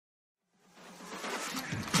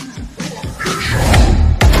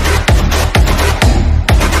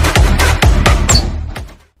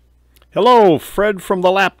Hello, Fred from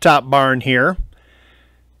the Laptop Barn here.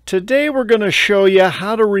 Today we're going to show you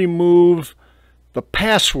how to remove the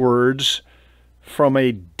passwords from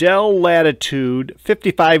a Dell Latitude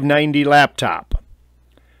 5590 laptop.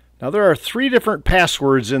 Now there are three different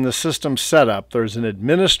passwords in the system setup. There's an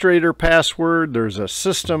administrator password, there's a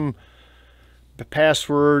system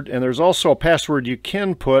password, and there's also a password you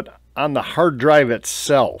can put on the hard drive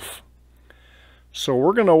itself. So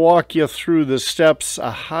we're going to walk you through the steps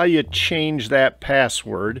of how you change that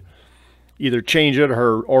password. Either change it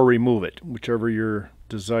or remove it, whichever your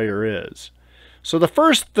desire is. So the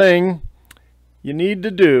first thing you need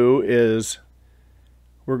to do is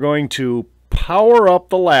we're going to power up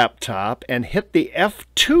the laptop and hit the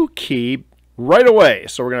F2 key right away.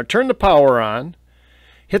 So we're going to turn the power on,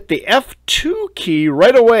 hit the F2 key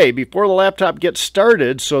right away before the laptop gets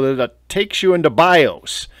started so that it takes you into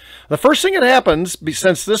BIOS. The first thing that happens,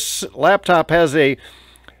 since this laptop has a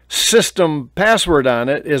system password on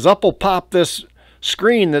it, is up will pop this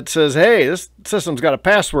screen that says, hey, this system's got a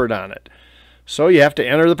password on it. So you have to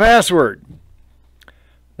enter the password.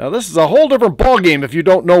 Now this is a whole different ballgame if you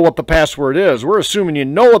don't know what the password is. We're assuming you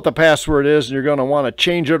know what the password is and you're going to want to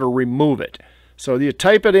change it or remove it. So you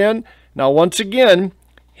type it in. Now once again,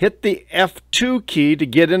 hit the F2 key to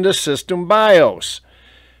get into System BIOS.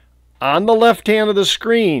 On the left hand of the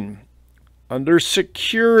screen, under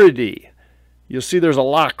Security, you'll see there's a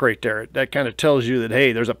lock right there. That kind of tells you that,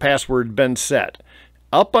 hey, there's a password been set.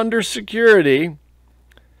 Up under Security,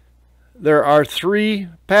 there are three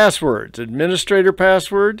passwords: administrator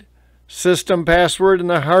password, system password, and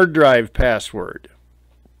the hard drive password.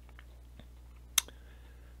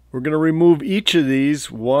 We're going to remove each of these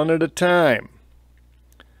one at a time.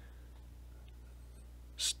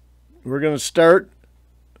 We're going to start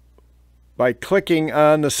by clicking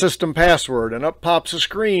on the system password, and up pops a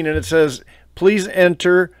screen and it says please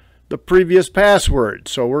enter the previous password.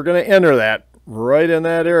 So we're going to enter that right in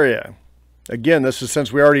that area. Again, this is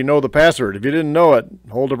since we already know the password. If you didn't know it,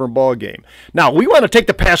 whole different ball game. Now we want to take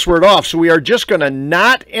the password off, so we are just going to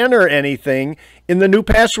not enter anything in the new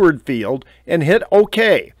password field and hit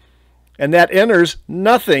OK. And that enters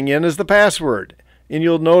nothing in as the password. And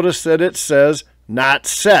you'll notice that it says not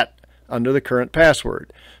set under the current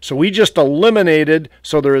password. So we just eliminated,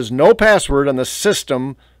 so there is no password on the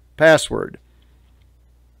system password.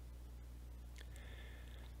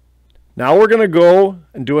 Now we're going to go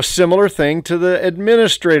and do a similar thing to the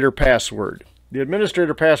administrator password. The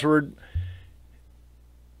administrator password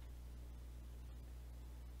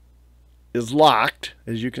is locked,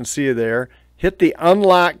 as you can see there. Hit the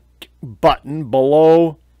unlock button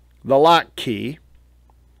below the lock key,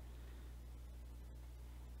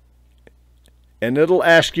 and it'll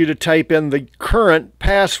ask you to type in the current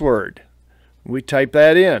password. We type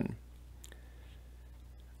that in.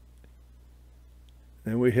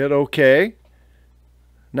 And we hit OK.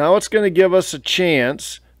 Now it's going to give us a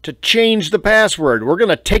chance to change the password. We're going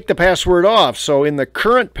to take the password off. So in the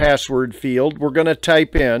current password field, we're going to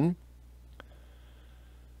type in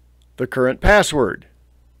the current password.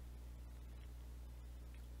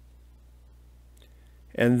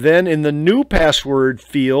 And then in the new password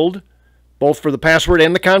field, both for the password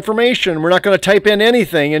and the confirmation, we're not going to type in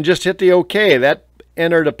anything and just hit the OK. That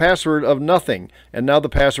entered a password of nothing. And now the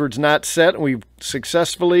password's not set, and we've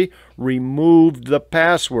successfully removed the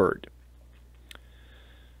password.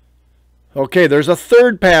 Okay, there's a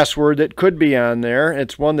third password that could be on there.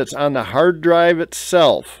 It's one that's on the hard drive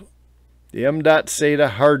itself, the M.SATA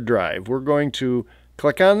hard drive. We're going to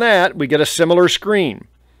click on that. We get a similar screen.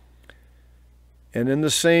 And in the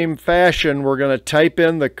same fashion, we're going to type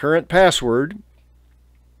in the current password.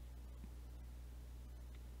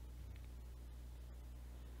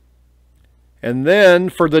 And then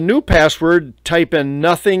for the new password, type in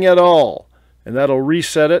nothing at all. And that'll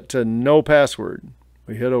reset it to no password.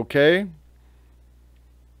 We hit OK.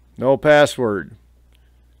 No password.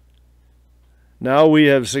 Now we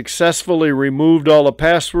have successfully removed all the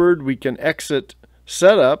password. We can exit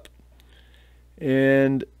setup,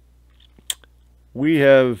 and we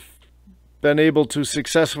have been able to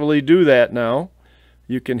successfully do that now.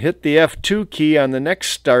 You can hit the F2 key on the next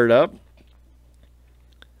startup.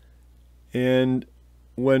 And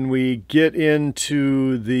when we get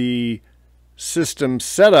into the system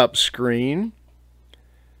setup screen,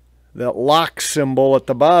 that lock symbol at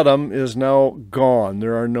the bottom is now gone.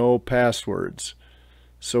 There are no passwords.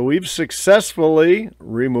 So we've successfully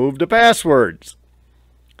removed the passwords.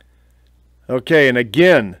 Okay, and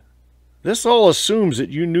again, this all assumes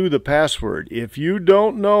that you knew the password. If you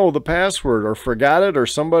don't know the password or forgot it, or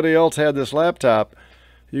somebody else had this laptop,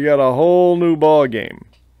 you got a whole new ball game.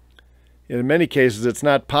 In many cases, it's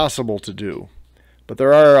not possible to do. But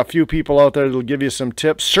there are a few people out there that will give you some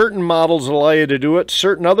tips. Certain models allow you to do it.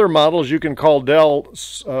 Certain other models you can call Dell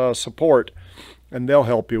support, and they'll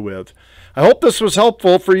help you with. I hope this was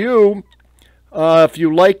helpful for you. If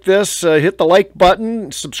you like this, hit the like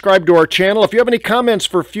button, subscribe to our channel. If you have any comments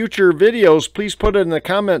for future videos, please put it in the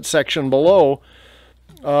comment section below.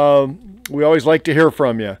 We always like to hear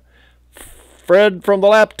from you. Fred from the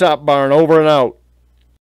Laptop Barn, over and out.